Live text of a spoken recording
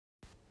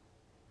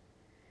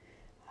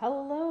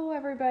Hello,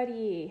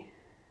 everybody.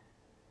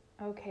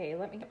 Okay,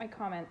 let me get my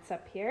comments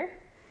up here.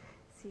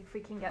 See if we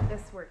can get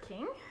this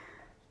working.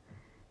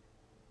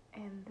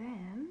 And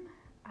then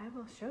I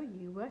will show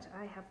you what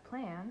I have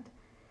planned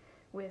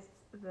with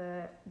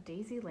the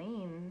Daisy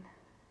Lane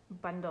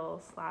bundle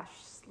slash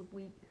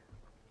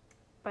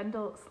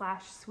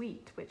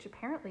suite, which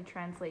apparently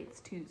translates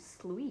to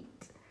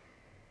sweet.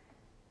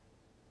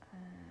 I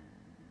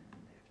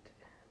have to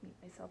meet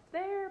myself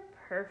there.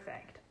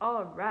 Perfect.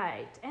 All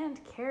right.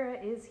 And Kara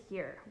is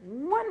here.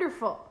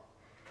 Wonderful.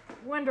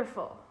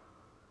 Wonderful.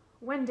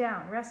 One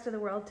down. Rest of the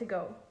world to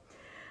go.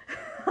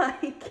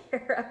 Hi,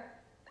 Kara.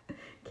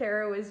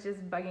 Kara was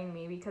just bugging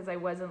me because I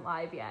wasn't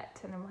live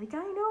yet. And I'm like, I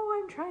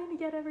know, I'm trying to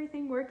get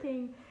everything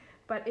working,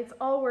 but it's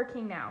all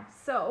working now.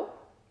 So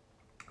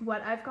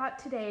what I've got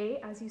today,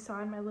 as you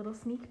saw in my little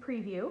sneak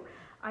preview,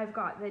 I've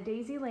got the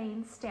Daisy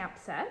Lane stamp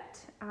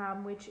set,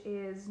 which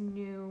is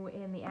new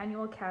in the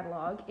annual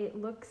catalog. It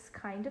looks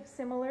kind of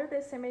similar,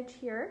 this image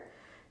here,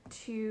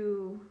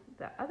 to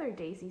the other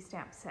Daisy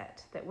stamp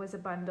set that was a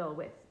bundle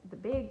with the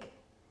big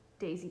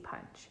Daisy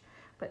Punch.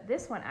 But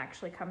this one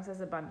actually comes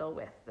as a bundle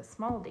with the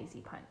small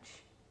Daisy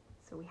Punch.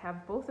 So we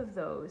have both of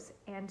those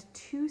and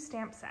two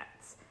stamp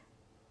sets.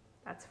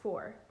 That's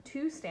four.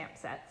 Two stamp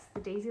sets,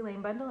 the Daisy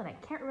Lane bundle, and I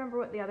can't remember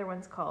what the other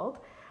one's called,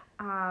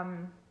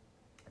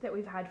 that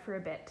we've had for a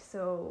bit.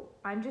 So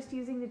I'm just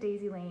using the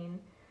Daisy Lane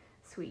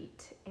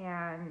suite,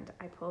 and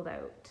I pulled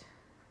out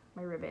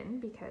my ribbon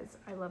because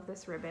I love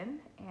this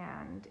ribbon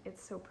and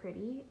it's so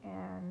pretty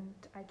and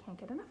I can't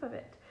get enough of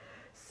it.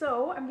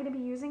 So I'm going to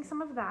be using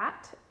some of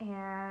that,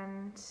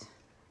 and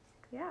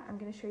yeah, I'm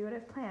going to show you what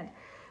I've planned.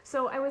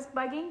 So I was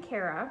bugging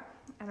Kara,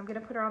 and I'm going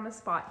to put her on the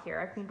spot here.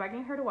 I've been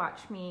bugging her to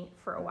watch me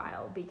for a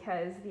while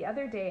because the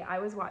other day I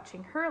was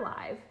watching her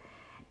live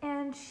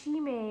and she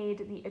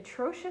made the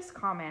atrocious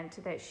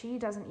comment that she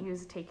doesn't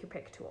use a take your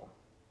pick tool.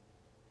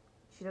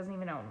 She doesn't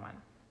even own one,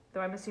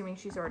 though I'm assuming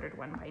she's ordered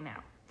one by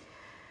now,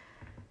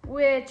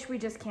 which we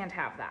just can't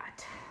have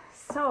that.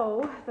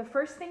 So the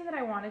first thing that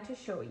I wanted to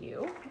show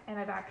you, and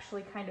I've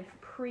actually kind of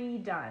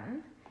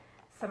pre-done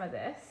some of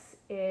this,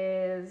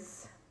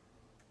 is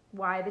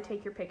why the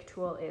take your pick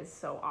tool is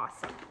so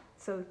awesome.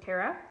 So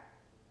Kara,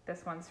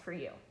 this one's for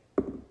you.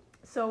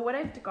 So what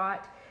I've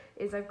got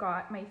is I've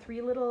got my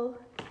three little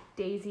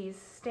daisies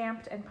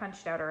stamped and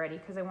punched out already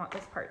because I want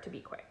this part to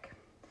be quick.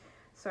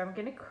 So I'm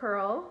going to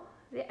curl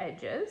the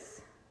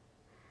edges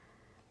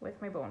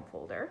with my bone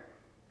folder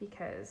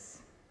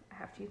because I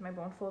have to use my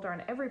bone folder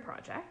on every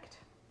project.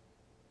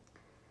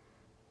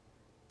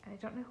 And I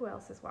don't know who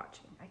else is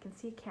watching. I can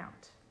see a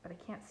count, but I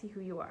can't see who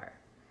you are.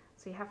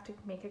 So you have to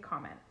make a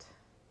comment.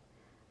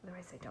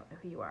 Otherwise, I don't know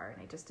who you are,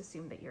 and I just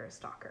assume that you're a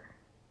stalker.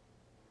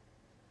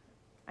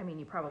 I mean,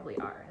 you probably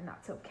are, and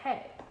that's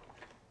okay.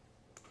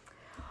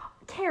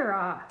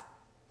 Kara,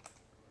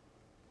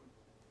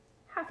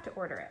 have to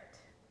order it.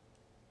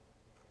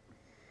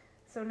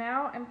 So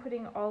now I'm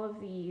putting all of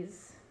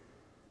these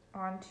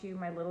onto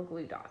my little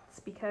glue dots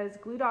because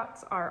glue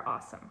dots are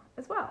awesome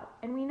as well,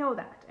 and we know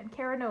that, and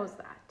Kara knows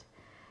that.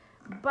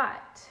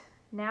 But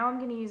now I'm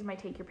going to use my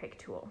take your pick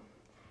tool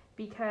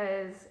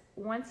because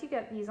once you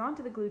get these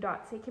onto the glue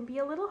dots, they can be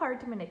a little hard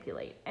to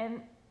manipulate.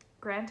 And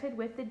granted,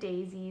 with the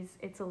daisies,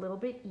 it's a little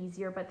bit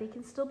easier, but they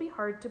can still be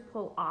hard to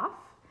pull off.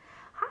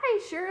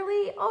 Hi,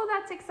 Shirley. Oh,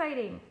 that's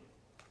exciting.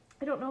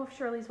 I don't know if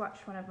Shirley's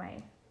watched one of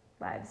my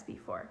lives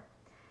before.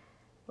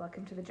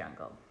 Welcome to the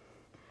jungle.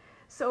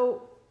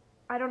 So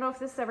I don't know if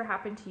this has ever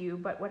happened to you,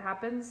 but what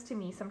happens to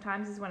me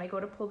sometimes is when I go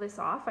to pull this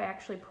off, I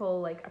actually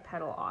pull like a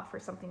petal off or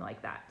something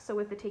like that. So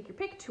with the take your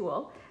pick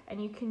tool,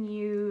 and you can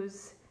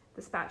use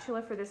the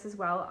spatula for this as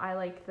well. I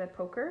like the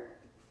poker.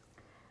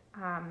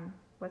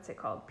 What's it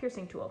called?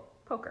 Piercing tool.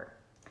 Poker.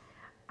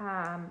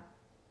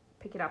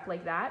 Pick it up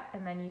like that,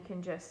 and then you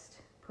can just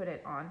put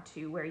it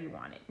onto where you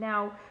want it.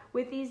 Now,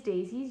 with these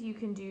daisies, you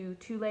can do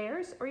 2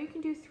 layers or you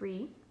can do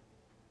 3,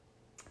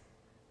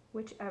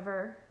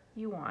 whichever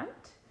you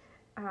want.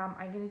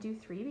 I'm going to do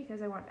 3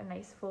 because I want a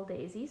nice full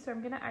daisy. So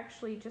I'm going to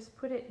actually just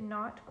put it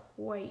not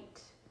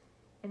quite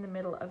in the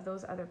middle of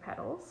those other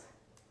petals.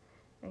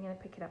 I'm going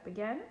to pick it up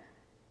again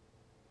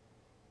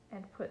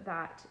and put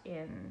that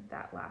in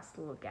that last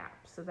little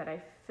gap so that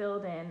I've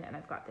filled in and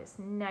I've got this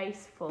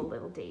nice full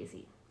little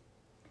daisy.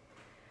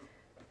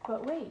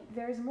 But wait,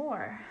 there's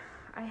more.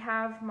 I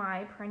have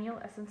my Perennial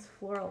Essence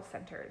Floral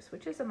Centers,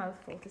 which is a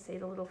mouthful to say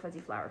the little fuzzy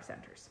flower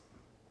centers.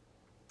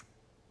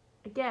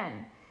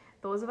 Again,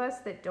 those of us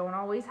that don't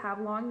always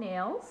have long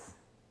nails,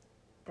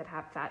 that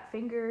have fat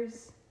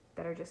fingers,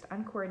 that are just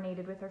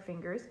uncoordinated with our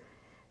fingers,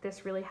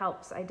 this really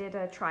helps. I did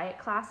a try it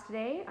class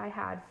today. I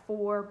had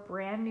 4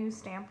 brand new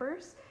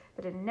stampers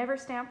that had never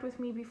stamped with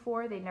me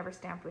before. They'd never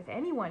stamped with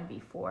anyone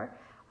before.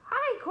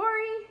 Hi,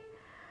 Corey.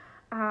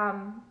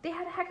 They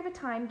had a heck of a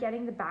time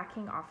getting the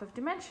backing off of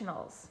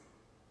dimensionals.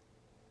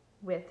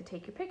 With the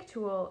take your pick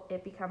tool,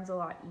 it becomes a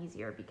lot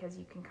easier because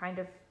you can kind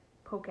of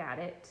poke at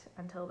it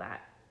until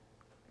that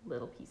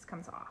little piece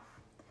comes off.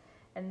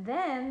 And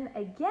then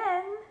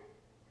again,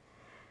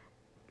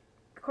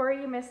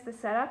 Corey, you missed the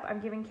setup. I'm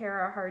giving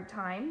Kara a hard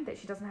time that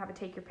she doesn't have a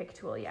take your pick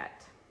tool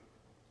yet.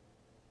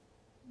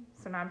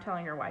 So now I'm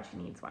telling her why she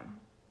needs one.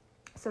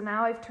 So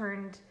now I've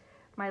turned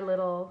my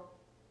little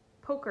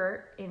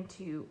poker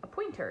into a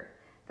pointer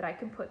that I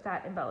can put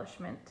that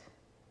embellishment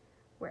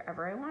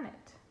wherever I want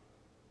it.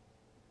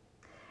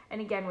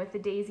 And again, with the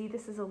daisy,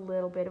 this is a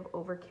little bit of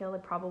overkill. I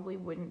probably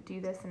wouldn't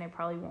do this, and I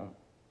probably won't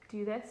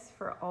do this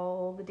for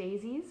all the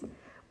daisies,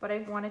 but I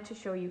wanted to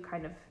show you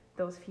kind of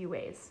those few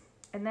ways.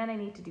 And then I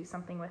need to do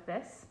something with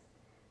this.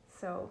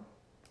 So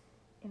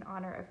in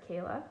honor of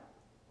Kayla,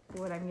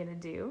 what I'm gonna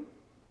do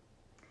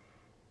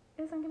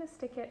is I'm gonna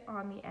stick it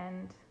on the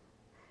end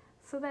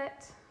so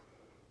that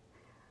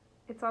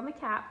it's on the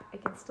cap. I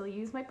can still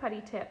use my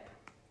putty tip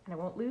and I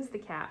won't lose the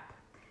cap.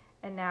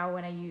 And now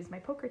when I use my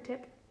poker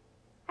tip,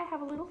 I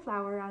have a little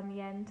flower on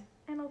the end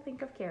and I'll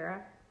think of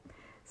Kara.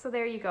 So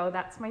there you go.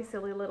 That's my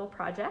silly little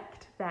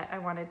project that I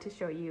wanted to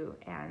show you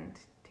and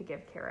to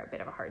give Kara a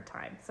bit of a hard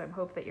time. So I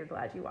hope that you're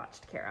glad you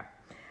watched, Kara.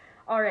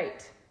 All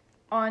right,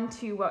 on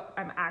to what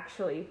I'm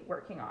actually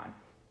working on.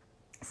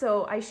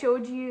 So I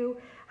showed you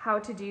how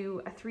to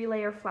do a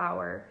 3-layer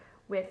flower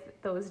with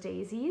those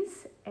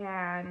daisies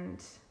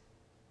and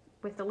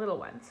with the little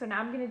one. So now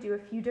I'm going to do a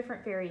few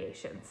different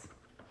variations.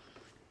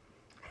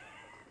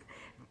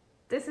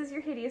 This is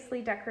your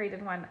hideously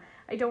decorated one.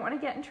 I don't want to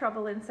get in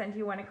trouble and send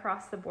you one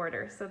across the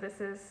border. So this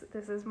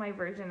is my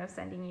version of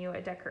sending you a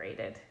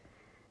decorated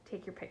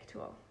take your pick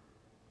tool.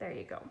 There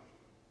you go.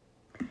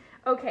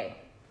 Okay,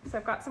 so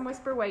I've got some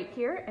Whisper White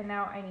here, and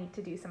now I need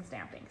to do some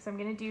stamping. So I'm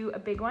going to do a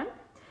big one,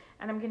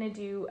 and I'm going to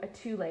do a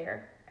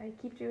 2-layer. I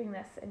keep doing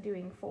this and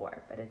doing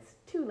 4, but it's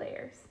 2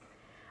 layers.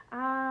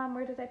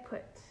 Where did I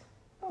put?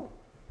 Oh.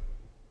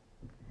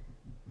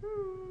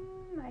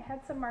 I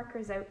had some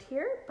markers out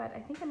here, but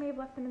I think I may have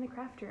left them in the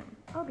craft room.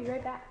 I'll be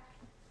right back.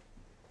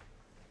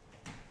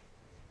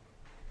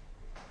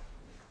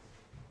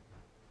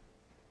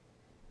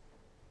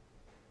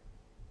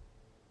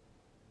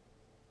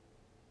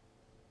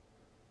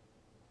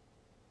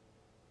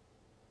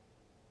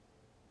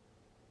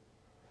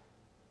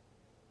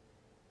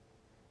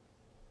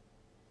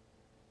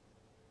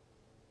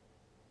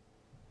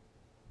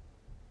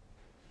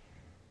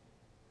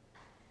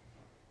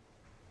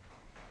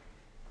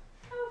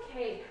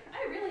 Okay,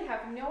 I really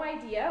have no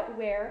idea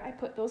where I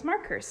put those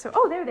markers. So,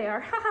 oh, there they are.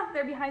 Haha,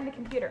 they're behind the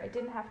computer. I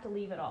didn't have to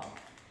leave it all.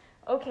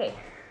 Okay,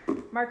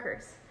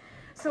 markers.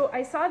 So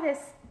I saw this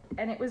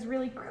and it was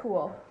really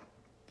cool.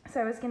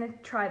 So I was gonna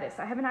try this.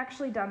 I haven't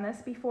actually done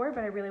this before,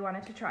 but I really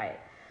wanted to try it.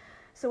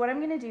 So what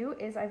I'm gonna do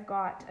is I've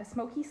got a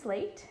smoky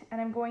slate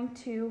and I'm going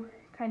to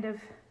kind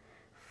of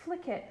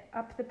flick it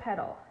up the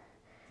petal,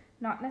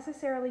 not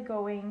necessarily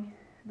going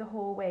the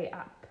whole way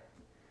up.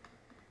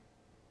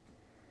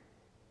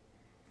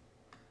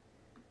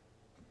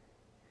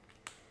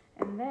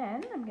 And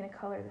then I'm going to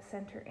color the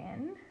center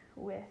in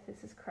with,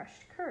 this is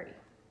crushed curry.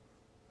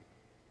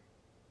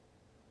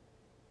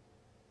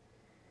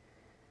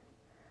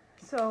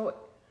 So,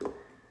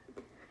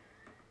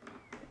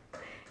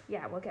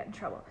 yeah, we'll get in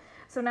trouble.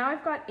 So now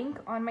I've got ink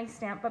on my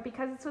stamp, but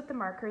because it's with the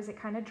markers, it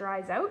kind of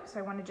dries out. So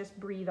I want to just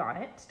breathe on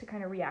it to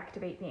kind of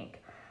reactivate the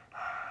ink.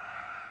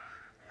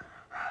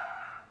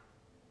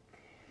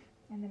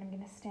 And then I'm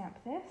going to stamp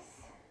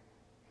this.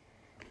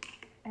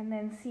 And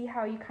then see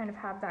how you kind of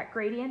have that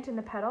gradient in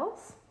the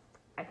petals?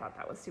 I thought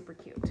that was super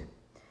cute.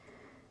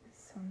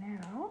 So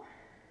now,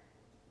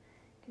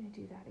 I'm gonna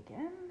do that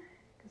again,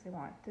 because I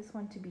want this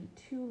one to be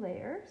 2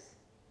 layers.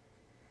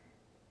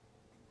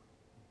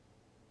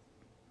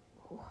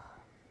 Oh.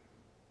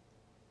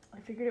 I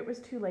figured it was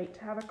too late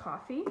to have a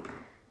coffee,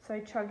 so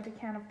I chugged a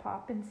can of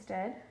pop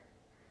instead,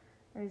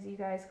 or as you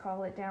guys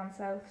call it down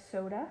south,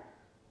 soda.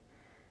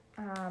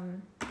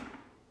 And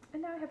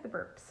now I have the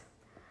burps.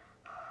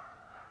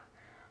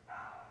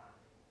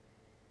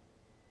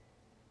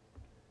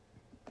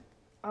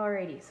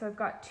 Alrighty, so I've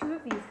got 2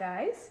 of these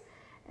guys,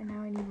 and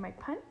now I need my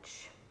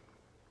punch.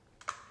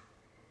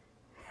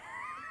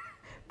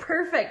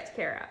 Perfect,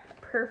 Kara,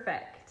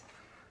 perfect.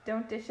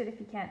 Don't dish it if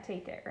you can't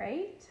take it,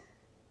 right?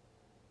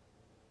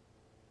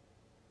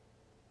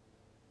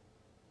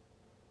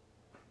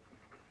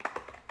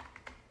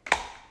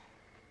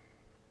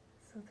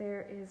 So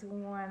there is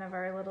one of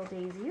our little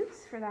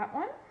daisies for that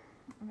one.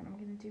 And then I'm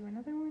gonna do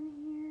another one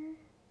here.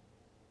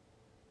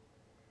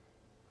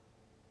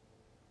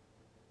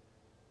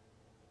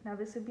 Now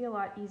this would be a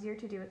lot easier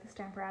to do with the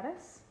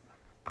Stamparatus,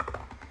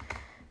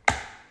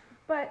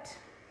 but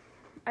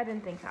I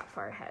didn't think that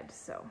far ahead,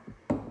 so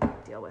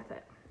deal with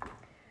it.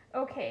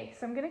 Okay,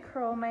 so I'm gonna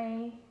curl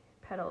my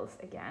petals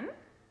again.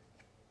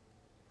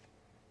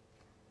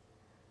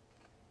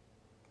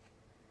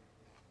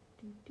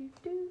 Do, do,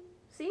 do.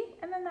 See?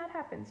 And then that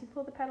happens. You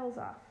pull the petals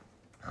off.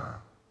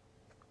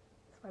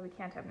 That's why we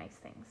can't have nice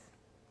things.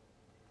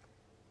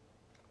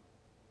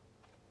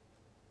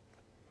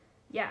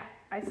 Yeah,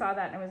 I saw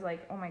that and I was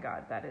like, oh my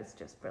god, that is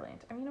just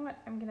brilliant. I mean, you know what?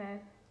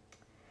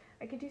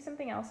 I could do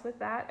something else with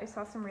that. I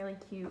saw some really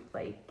cute,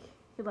 like,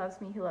 he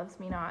loves me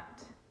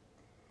not.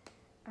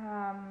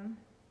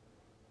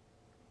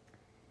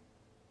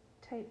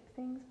 type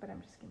things, but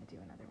I'm just going to do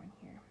another one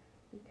here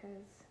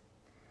because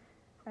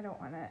I don't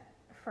want to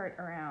fart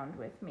around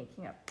with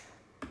making up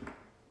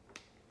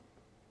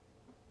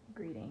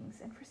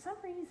greetings. And for some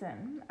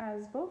reason,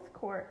 as both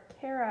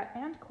Kara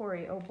and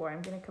Corey, oh boy,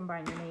 I'm going to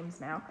combine your names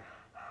now,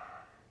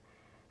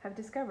 have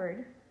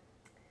discovered,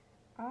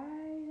 I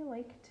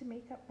like to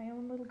make up my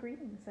own little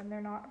greetings, and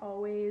they're not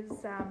always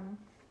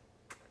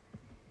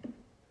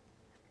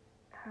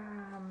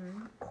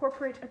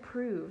corporate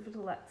approved,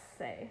 let's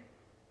say.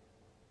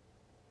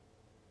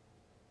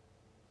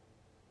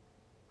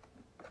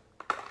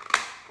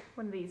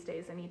 One of these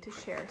days I need to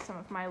share some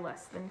of my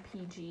less than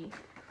PG,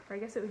 or I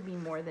guess it would be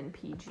more than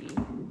PG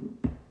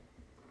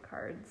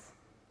cards.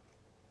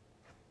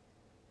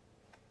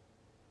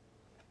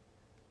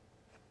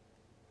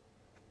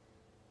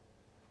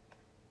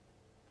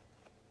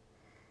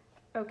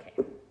 Okay,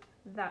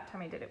 that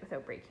time I did it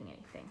without breaking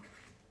anything.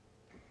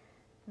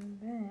 And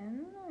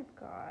then I've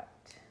got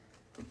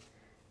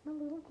my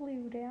little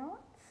glue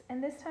dots,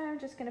 and this time I'm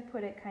just going to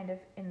put it kind of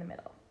in the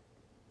middle.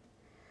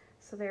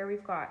 So there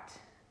we've got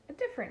a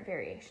different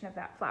variation of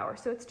that flower.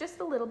 So it's just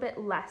a little bit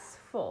less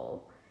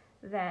full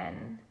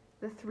than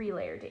the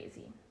 3-layer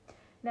daisy.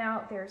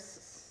 Now there's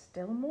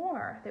still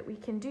more that we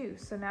can do.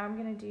 So now I'm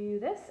going to do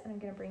this, and I'm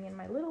going to bring in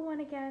my little one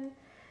again.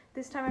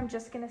 This time I'm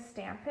just going to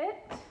stamp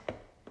it,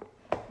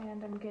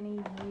 and I'm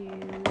going to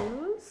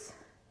use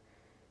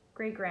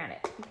gray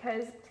granite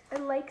because I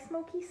like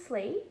smoky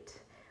slate,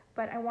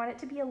 but I want it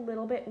to be a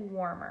little bit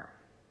warmer.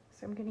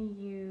 So I'm going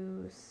to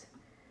use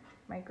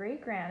my gray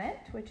granite,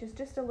 which is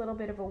just a little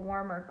bit of a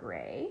warmer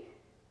gray.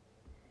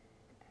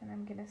 And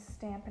I'm going to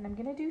stamp, and I'm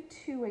going to do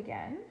 2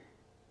 again.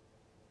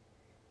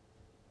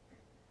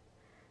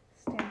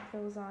 Stamp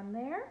those on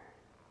there.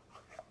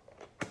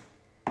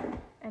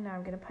 And now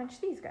I'm going to punch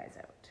these guys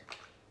out.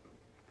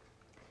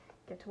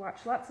 Get to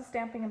watch lots of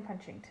stamping and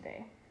punching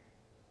today.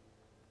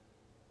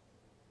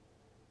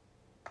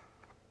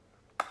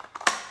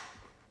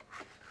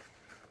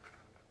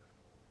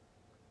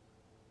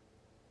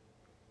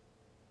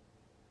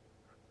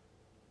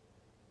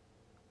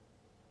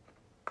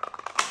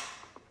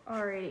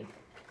 Alrighty.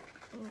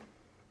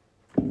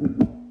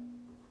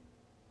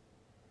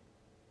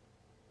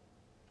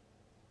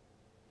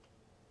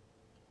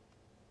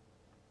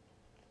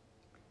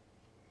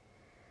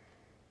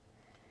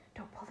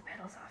 Don't pull the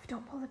petals off.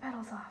 Don't pull the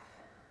petals off.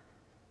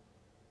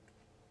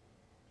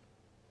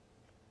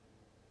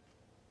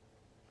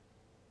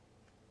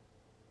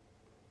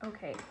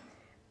 Okay,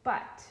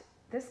 but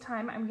this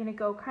time I'm going to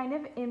go kind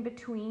of in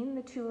between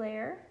the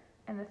 2-layer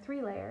and the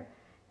 3-layer,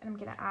 and I'm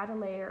going to add a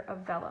layer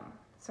of vellum.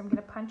 So I'm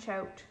going to punch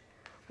out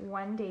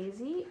 1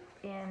 daisy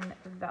in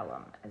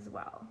vellum as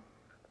well.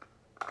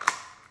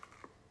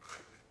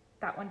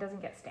 That one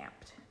doesn't get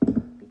stamped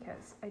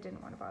because I didn't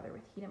want to bother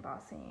with heat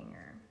embossing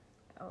or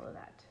all of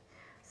that.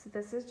 So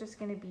this is just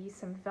going to be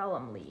some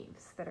vellum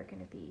leaves that are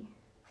going to be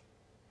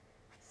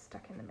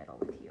stuck in the middle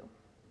with you.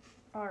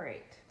 All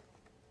right.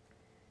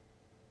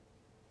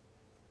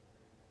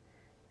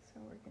 So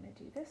we're going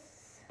to do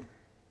this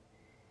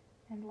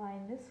and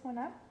line this one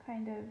up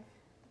kind of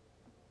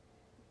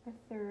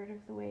 1/3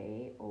 of the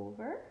way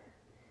over,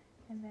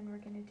 and then we're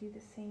going to do the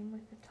same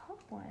with the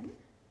top one.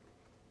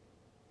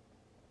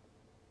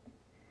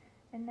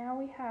 And now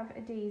we have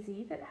a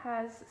daisy that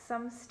has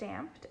some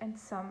stamped and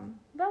some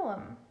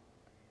vellum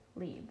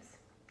leaves.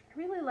 I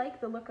really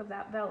like the look of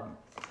that vellum,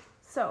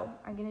 so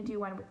I'm going to do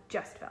one with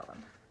just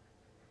vellum.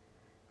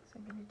 So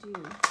I'm going to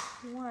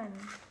do 1,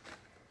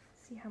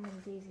 see how many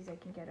daisies I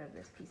can get out of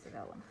this piece of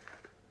vellum.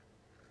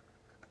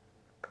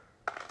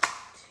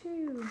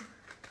 2.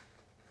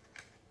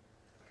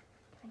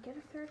 Can I get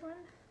a 3rd one?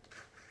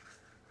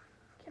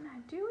 Can I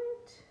do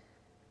it?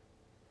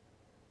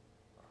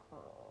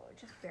 Oh,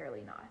 just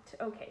barely not.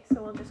 Okay,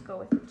 so we'll just go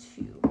with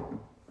 2.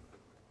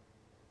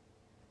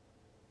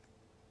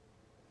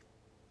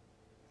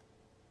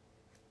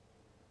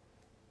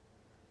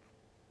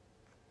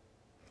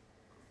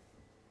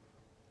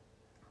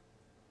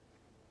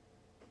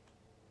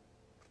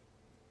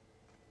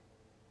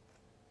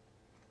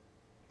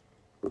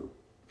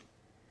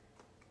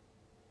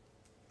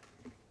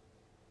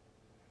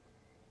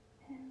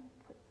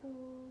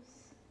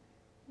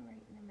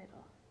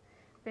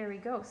 There we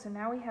go. So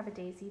now we have a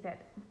daisy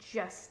that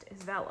just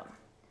is vellum.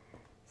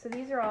 So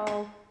these are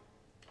all,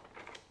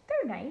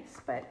 they're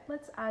nice, but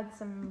let's add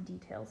some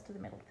details to the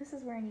middle. This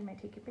is where I need my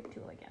Take Your Pick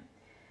tool again.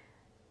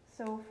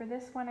 So for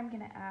this one, I'm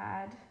going to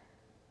add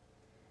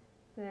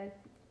the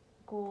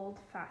gold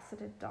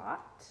faceted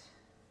dot.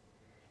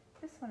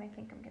 This one, I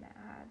think I'm going to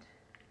add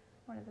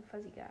one of the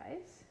fuzzy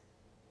guys.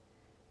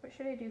 What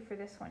should I do for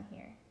this one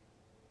here?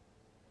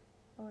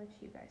 I'll let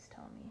you guys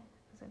tell me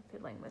as I'm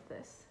fiddling with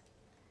this.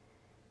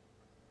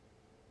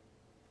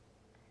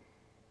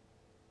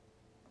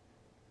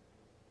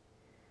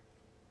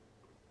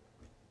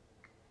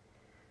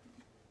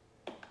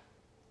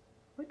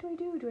 What do I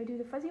do? Do I do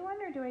the fuzzy one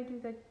or do I do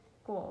the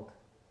gold?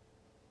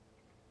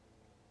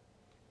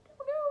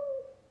 Don't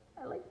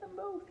know. I like them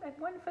both. I have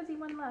one fuzzy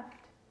one left.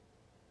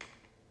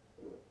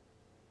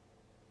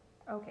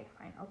 Okay,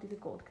 fine, I'll do the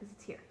gold because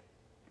it's here.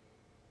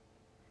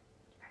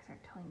 You guys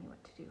aren't telling me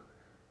what to do.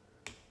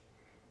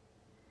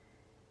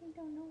 I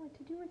don't know what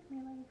to do with my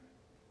life.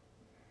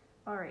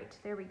 All right,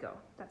 there we go.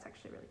 That's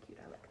actually really cute.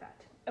 I like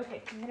that.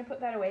 Okay, I'm gonna put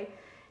that away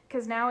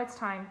because now it's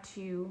time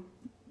to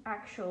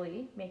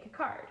actually make a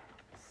card.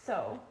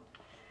 So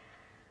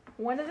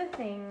one of the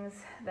things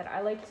that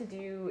I like to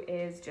do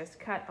is just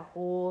cut a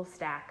whole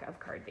stack of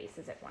card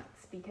bases at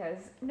once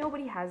because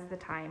nobody has the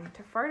time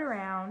to fart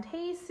around,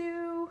 hey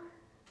Sue,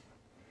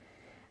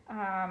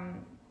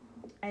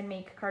 and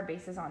make card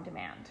bases on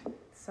demand.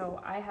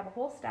 So I have a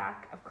whole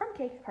stack of crumb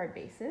cake card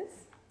bases,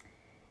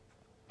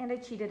 and I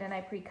cheated and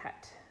I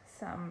pre-cut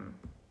some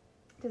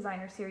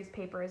designer series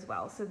paper as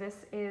well. So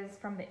this is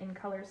from the In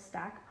Colors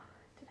stack.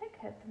 Did I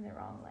cut them the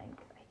wrong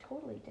length? I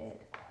totally did.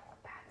 Oh,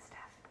 bad stuff.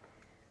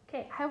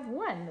 Okay, I have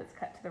one that's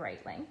cut to the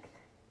right length,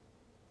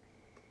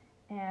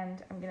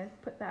 and I'm gonna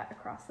put that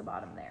across the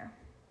bottom there.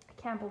 I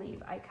can't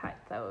believe I cut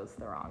those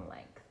the wrong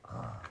length.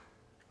 Ugh.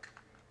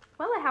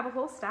 Well, I have a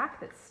whole stack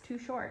that's too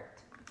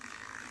short.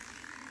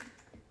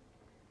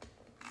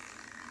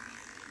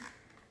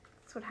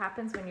 That's what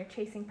happens when you're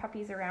chasing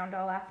puppies around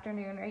all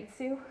afternoon, right,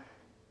 Sue?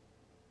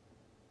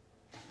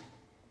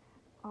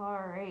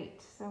 All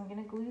right, so I'm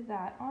gonna glue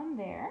that on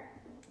there.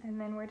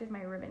 And then where did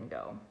my ribbon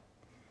go?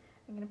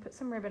 I'm gonna put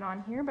some ribbon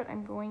on here, but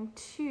I'm going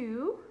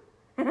to,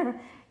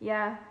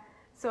 yeah.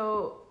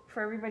 So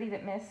for everybody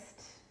that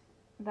missed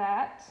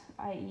that,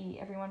 i.e.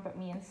 everyone but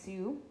me and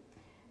Sue,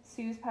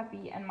 Sue's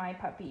puppy and my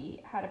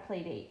puppy had a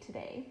play date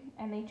today,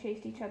 and they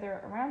chased each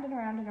other around and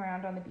around and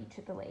around on the beach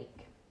at the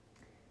lake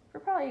for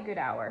probably a good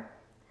hour.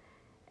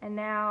 And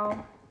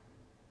now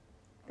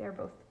they're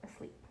both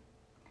asleep.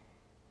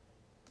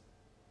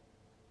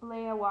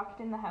 Leia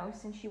walked in the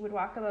house and she would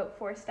walk about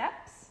 4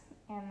 steps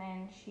and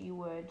then she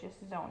would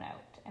just zone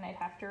out, and I'd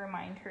have to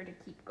remind her to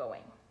keep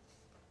going.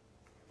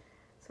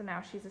 So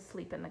now she's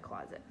asleep in the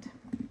closet.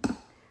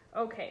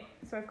 Okay,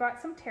 so I've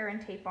got some tear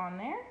and tape on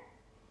there,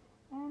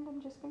 and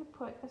I'm just going to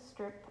put a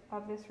strip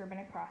of this ribbon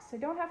across. So I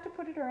don't have to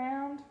put it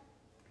around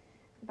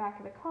the back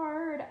of the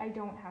card. I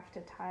don't have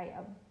to tie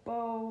a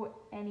bow,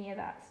 any of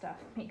that stuff.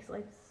 It makes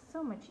life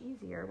so much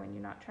easier when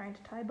you're not trying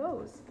to tie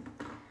bows,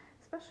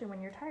 especially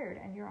when you're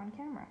tired and you're on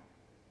camera.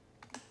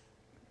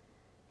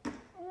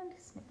 And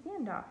snip the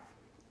end off.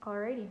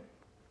 Alrighty.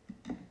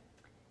 I'm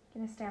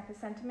gonna stamp a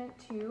sentiment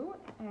too,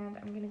 and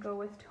I'm gonna go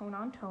with tone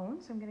on tone.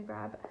 So I'm gonna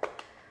grab,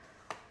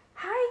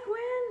 hi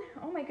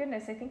Gwen! Oh my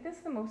goodness, I think this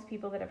is the most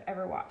people that have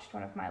ever watched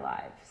one of my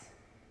lives.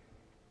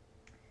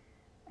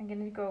 I'm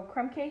gonna go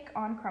crumb cake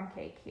on crumb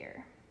cake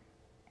here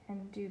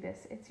and do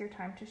this, it's your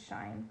time to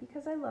shine,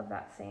 because I love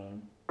that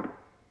saying.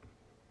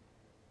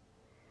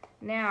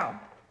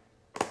 Now,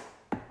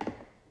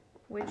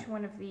 which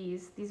one of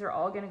these are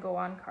all gonna go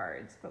on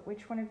cards, but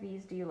which one of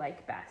these do you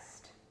like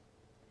best?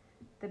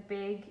 The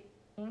big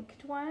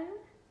inked one,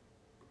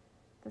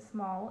 the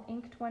small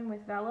inked one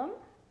with vellum,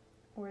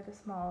 or the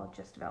small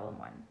just vellum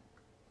one?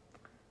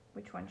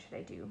 Which one should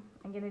I do?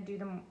 I'm gonna do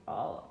them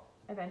all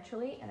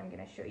eventually, and I'm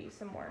gonna show you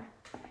some more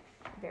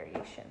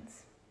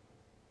variations.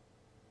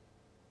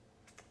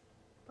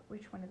 But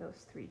which one of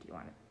those 3 do you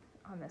want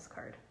on this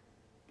card?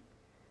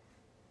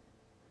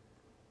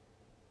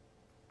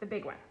 The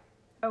big one.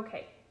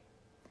 Okay,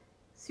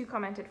 Sue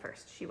commented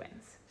first, she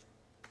wins.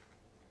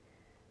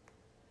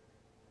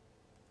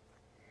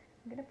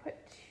 I'm gonna put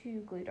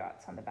 2 glue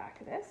dots on the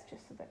back of this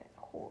just so that it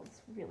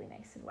holds really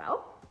nice and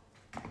well.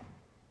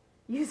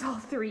 Use all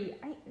 3.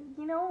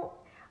 You know,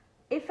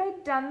 if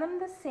I'd done them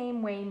the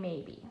same way,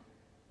 maybe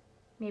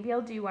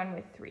I'll do one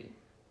with 3.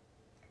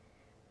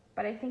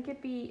 But I think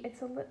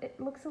it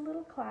looks a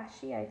little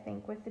clashy, I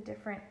think, with the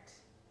different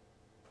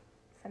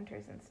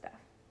centers and stuff.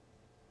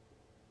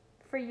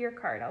 For your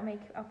card,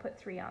 I'll put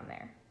 3 on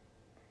there.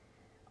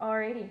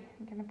 Alrighty,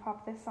 I'm gonna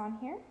pop this on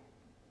here.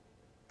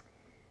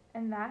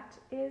 And that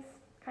is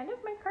kind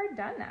of my card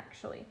done,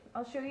 actually.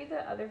 I'll show you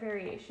the other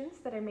variations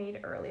that I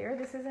made earlier.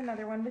 This is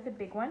another one with a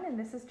big one, and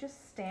this is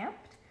just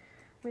stamped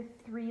with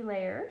 3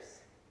 layers.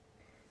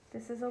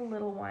 This is a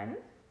little one,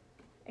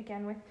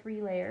 again with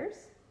 3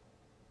 layers.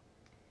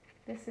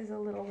 This is a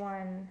little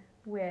one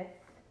with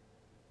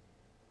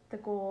the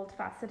gold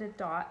faceted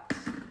dot.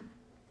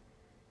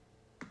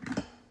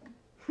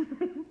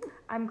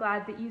 I'm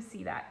glad that you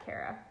see that,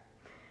 Kara.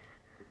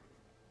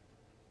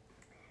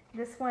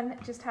 This one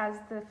just has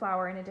the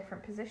flower in a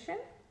different position,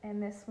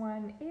 and this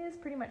one is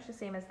pretty much the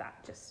same as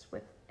that, just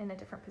in a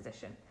different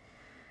position.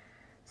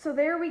 So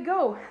there we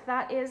go.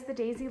 That is the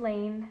Daisy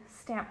Lane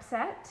stamp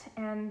set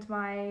and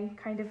my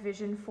kind of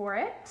vision for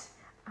it.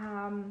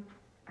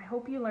 I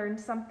hope you learned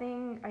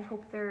something. I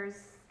hope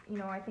there's,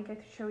 I think I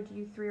showed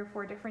you 3 or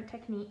 4 different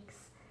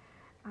techniques.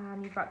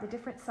 You've got the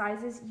different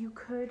sizes. You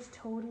could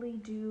totally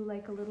do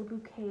like a little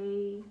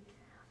bouquet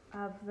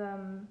of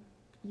them.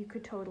 You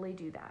could totally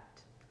do that.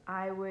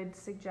 I would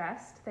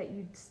suggest that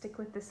you stick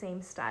with the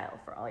same style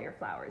for all your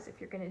flowers if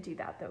you're gonna do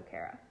that though,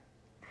 Kara.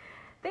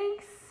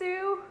 Thanks,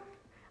 Sue.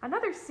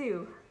 Another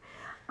Sue.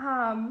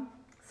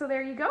 So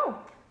there you go.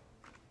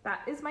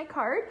 that is my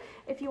card.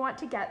 If you want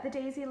to get the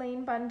Daisy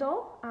Lane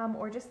bundle,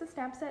 or just the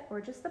stamp set,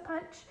 or just the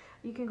punch,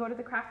 you can go to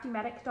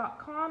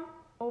thecraftymedic.com.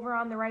 Over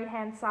on the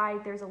right-hand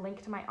side, there's a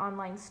link to my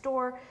online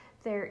store.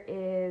 There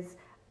is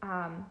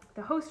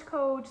the host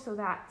code, so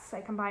that's,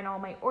 I combine all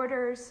my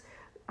orders,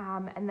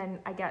 and then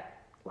I get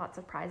lots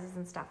of prizes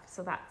and stuff.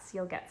 So that's,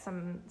 you'll get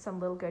some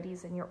little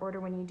goodies in your order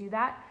when you do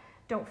that.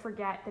 Don't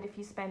forget that if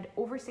you spend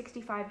over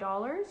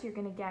 $65, you're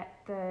gonna get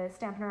the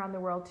Stampin' Around the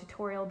World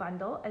tutorial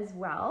bundle as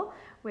well,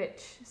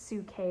 which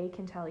Sue K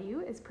can tell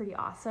you is pretty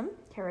awesome.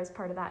 Kara's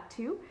part of that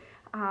too.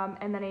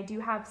 And then I do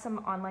have some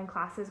online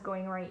classes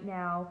going right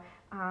now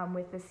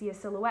with the See a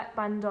Silhouette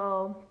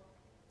bundle.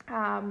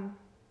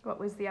 What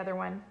was the other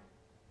one?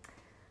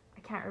 I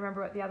can't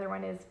remember what the other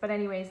one is, but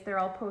anyways, they're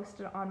all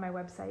posted on my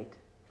website,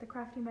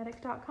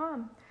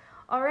 thecraftymedic.com.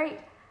 All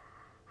right,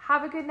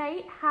 have a good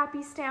night,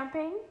 happy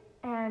stamping,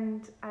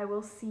 and I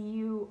will see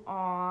you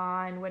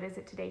on, what is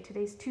it today?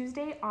 Today's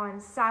Tuesday. On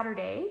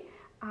Saturday.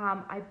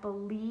 I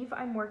believe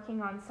I'm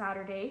working on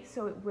Saturday,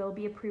 so it will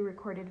be a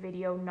pre-recorded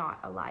video, not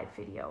a live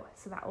video.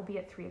 So that will be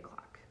at 3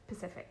 o'clock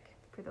Pacific,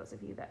 for those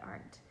of you that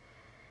aren't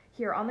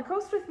here on the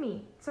coast with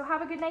me. So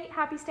have a good night,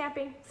 happy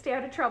stamping, stay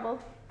out of trouble.